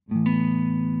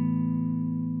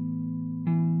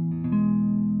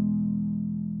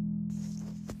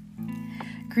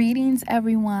Greetings,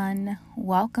 everyone.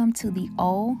 Welcome to the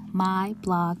Oh My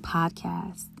Blog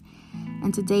podcast.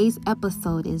 And today's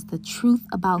episode is the truth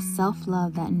about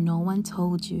self-love that no one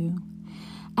told you.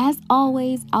 As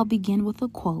always, I'll begin with a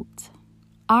quote.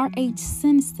 R.H.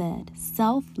 Sin said,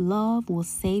 "Self-love will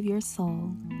save your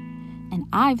soul." And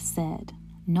I've said,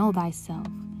 know thyself,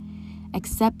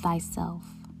 accept thyself,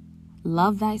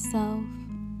 love thyself,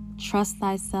 trust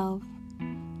thyself,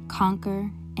 conquer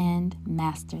and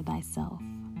master thyself.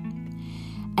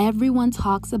 Everyone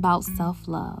talks about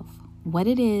self-love, what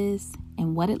it is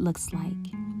and what it looks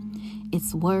like.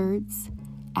 Its words,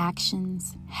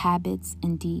 actions, habits,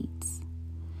 and deeds.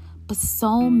 But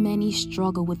so many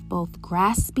struggle with both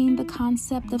grasping the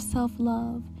concept of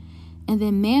self-love and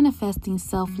then manifesting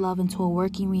self-love into a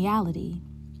working reality.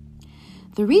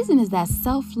 The reason is that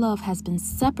self-love has been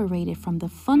separated from the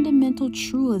fundamental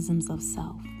truisms of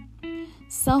self.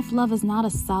 Self-love is not a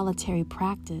solitary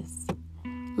practice.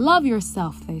 Love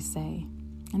yourself, they say.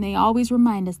 And they always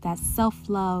remind us that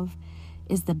self-love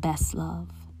is the best love.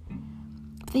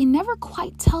 But they never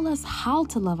quite tell us how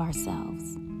to love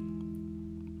ourselves.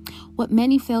 What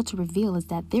many fail to reveal is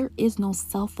that there is no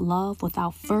self-love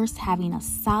without first having a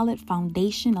solid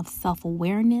foundation of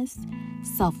self-awareness,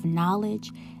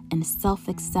 self-knowledge, and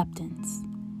self-acceptance.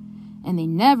 And they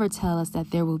never tell us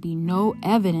that there will be no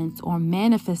evidence or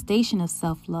manifestation of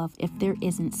self-love if there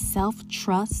isn't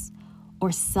self-trust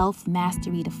or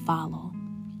self-mastery to follow.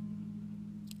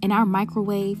 In our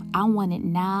microwave, I want it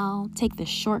now, take the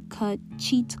shortcut,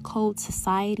 cheat code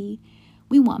society,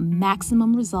 we want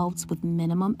maximum results with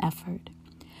minimum effort.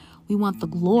 We want the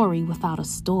glory without a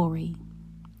story.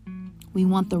 We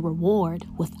want the reward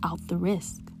without the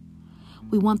risk.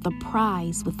 We want the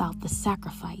prize without the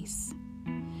sacrifice.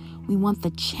 We want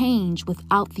the change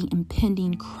without the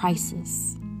impending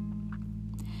crisis.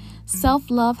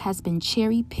 Self-love has been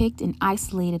cherry-picked and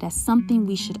isolated as something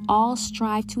we should all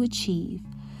strive to achieve,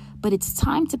 but it's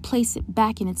time to place it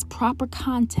back in its proper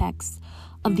context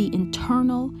of the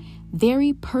internal,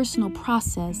 very personal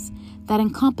process that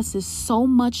encompasses so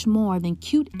much more than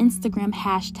cute Instagram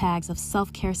hashtags of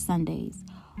self-care Sundays,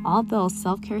 although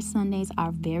self-care Sundays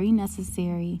are very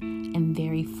necessary and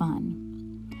very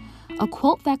fun. A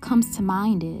quote that comes to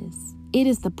mind is, "It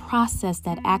is the process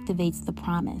that activates the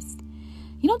promise."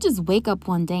 You don't just wake up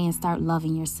one day and start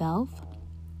loving yourself.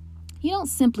 You don't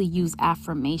simply use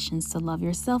affirmations to love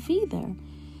yourself either.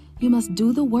 You must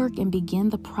do the work and begin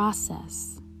the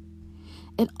process.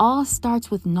 It all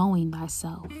starts with knowing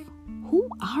thyself. Who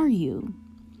are you?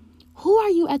 Who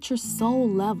are you at your soul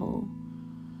level?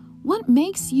 What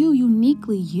makes you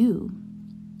uniquely you?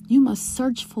 You must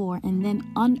search for and then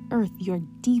unearth your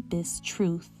deepest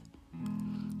truth.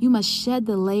 You must shed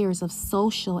the layers of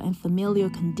social and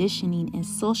familial conditioning and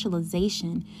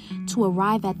socialization to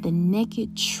arrive at the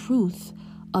naked truth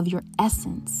of your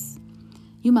essence.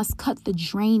 You must cut the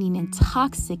draining and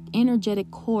toxic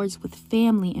energetic cords with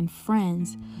family and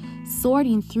friends,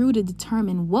 sorting through to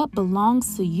determine what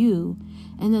belongs to you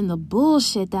and then the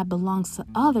bullshit that belongs to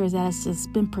others that has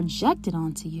just been projected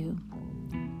onto you.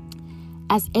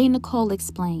 As A. Nicole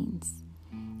explains,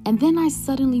 and then I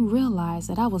suddenly realized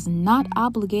that I was not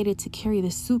obligated to carry the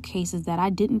suitcases that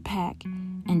I didn't pack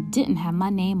and didn't have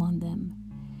my name on them.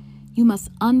 You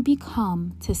must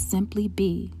unbecome to simply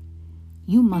be.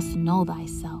 You must know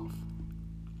thyself.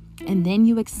 And then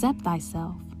you accept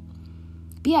thyself.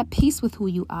 Be at peace with who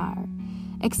you are.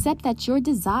 Accept that your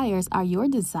desires are your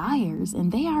desires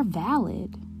and they are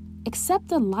valid. Accept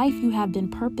the life you have been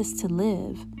purposed to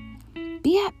live.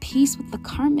 Be at peace with the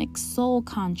karmic soul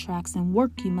contracts and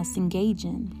work you must engage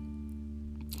in.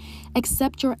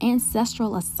 Accept your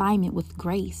ancestral assignment with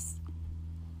grace.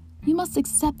 You must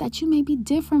accept that you may be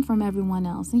different from everyone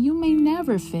else and you may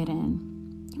never fit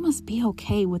in. You must be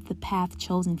okay with the path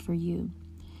chosen for you.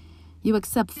 You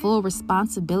accept full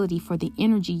responsibility for the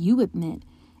energy you emit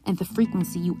and the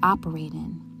frequency you operate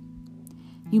in.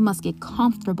 You must get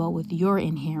comfortable with your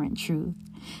inherent truth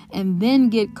and then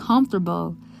get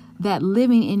comfortable that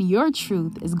living in your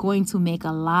truth is going to make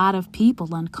a lot of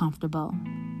people uncomfortable.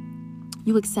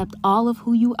 You accept all of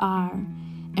who you are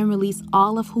and release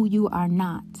all of who you are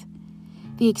not.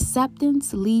 The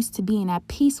acceptance leads to being at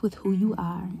peace with who you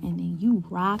are, and then you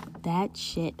rock that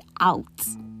shit out.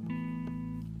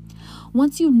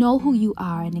 Once you know who you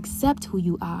are and accept who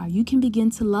you are, you can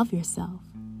begin to love yourself.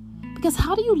 Because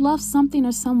how do you love something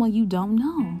or someone you don't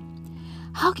know?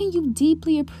 How can you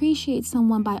deeply appreciate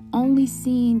someone by only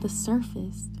seeing the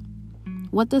surface?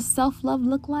 What does self-love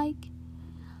look like?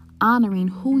 Honoring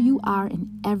who you are in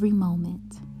every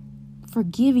moment.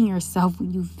 Forgiving yourself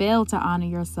when you fail to honor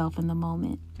yourself in the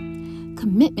moment.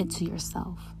 Commitment to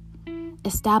yourself.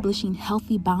 establishing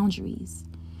healthy boundaries,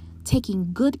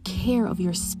 taking good care of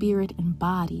your spirit and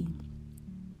body.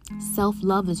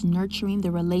 Self-love is nurturing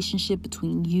the relationship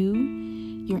between you,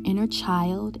 your inner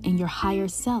child, and your higher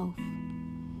self.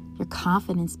 Your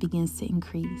confidence begins to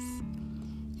increase.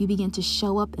 You begin to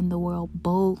show up in the world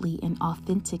boldly and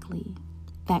authentically.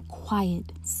 That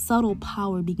quiet, subtle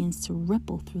power begins to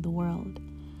ripple through the world.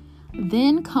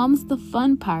 Then comes the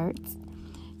fun part.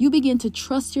 You begin to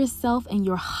trust yourself and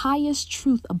your highest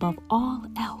truth above all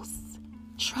else.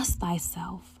 Trust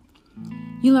thyself.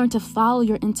 You learn to follow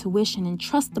your intuition and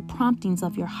trust the promptings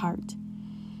of your heart.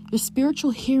 Your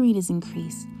spiritual hearing is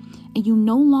increased, and you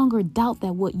no longer doubt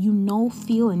that what you know,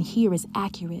 feel, and hear is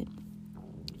accurate.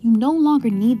 You no longer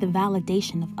need the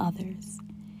validation of others.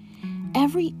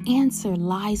 Every answer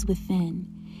lies within,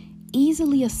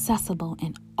 easily accessible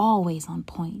and always on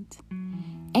point.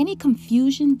 Any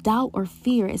confusion, doubt, or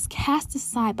fear is cast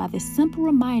aside by the simple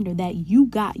reminder that you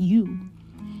got you.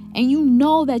 And you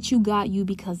know that you got you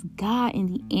because God and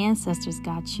the ancestors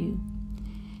got you.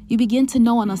 You begin to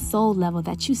know on a soul level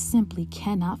that you simply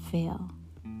cannot fail.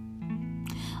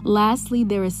 Lastly,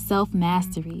 there is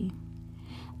self-mastery.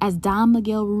 As Don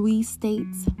Miguel Ruiz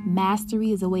states,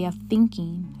 mastery is a way of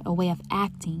thinking, a way of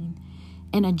acting,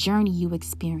 and a journey you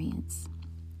experience.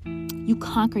 You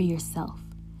conquer yourself.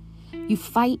 You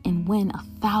fight and win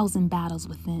 1,000 battles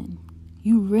within.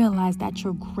 You realize that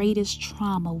your greatest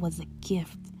trauma was a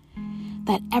gift.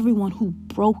 That everyone who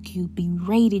broke you,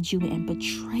 berated you, and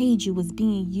betrayed you was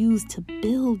being used to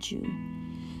build you.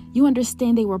 You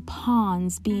understand they were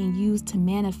pawns being used to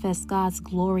manifest God's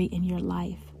glory in your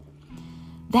life.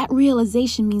 That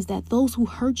realization means that those who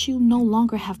hurt you no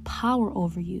longer have power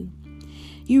over you.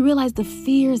 You realize the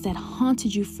fears that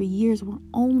haunted you for years were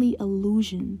only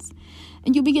illusions.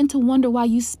 And you begin to wonder why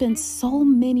you spent so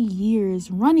many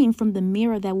years running from the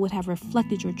mirror that would have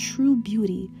reflected your true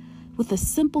beauty with a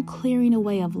simple clearing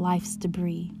away of life's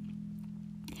debris.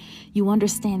 You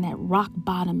understand that rock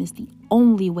bottom is the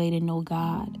only way to know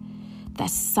God. That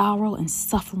sorrow and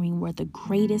suffering were the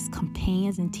greatest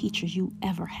companions and teachers you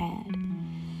ever had.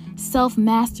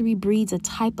 Self-mastery breeds a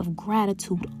type of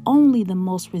gratitude only the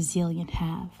most resilient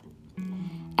have.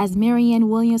 As Marianne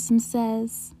Williamson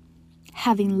says,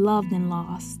 having loved and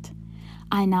lost,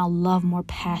 I now love more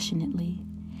passionately.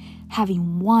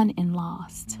 Having won and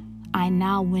lost, I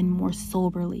now win more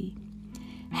soberly.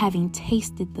 Having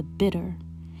tasted the bitter,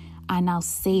 I now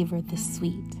savor the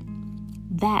sweet.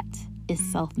 That is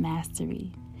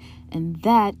self-mastery, and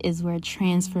that is where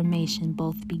transformation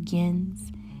both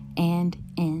begins and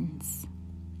ends.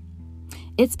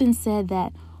 It's been said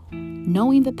that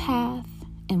knowing the path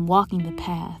and walking the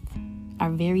path are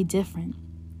very different.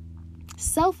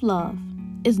 Self-love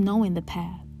is knowing the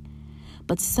path,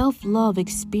 but self-love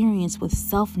experienced with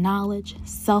self-knowledge,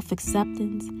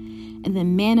 self-acceptance, and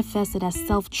then manifested as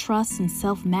self-trust and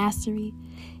self-mastery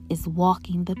is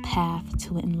walking the path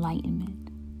to enlightenment.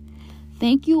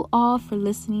 Thank you all for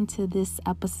listening to this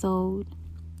episode.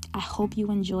 I hope you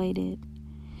enjoyed it.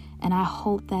 And I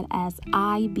hope that as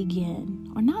I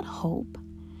begin, or not hope,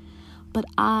 but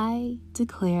I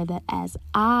declare that as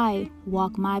I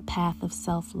walk my path of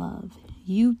self-love,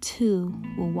 you too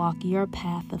will walk your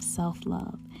path of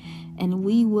self-love. And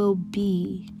we will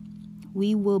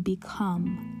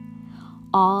become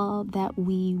all that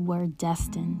we were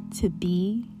destined to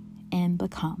be and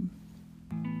become.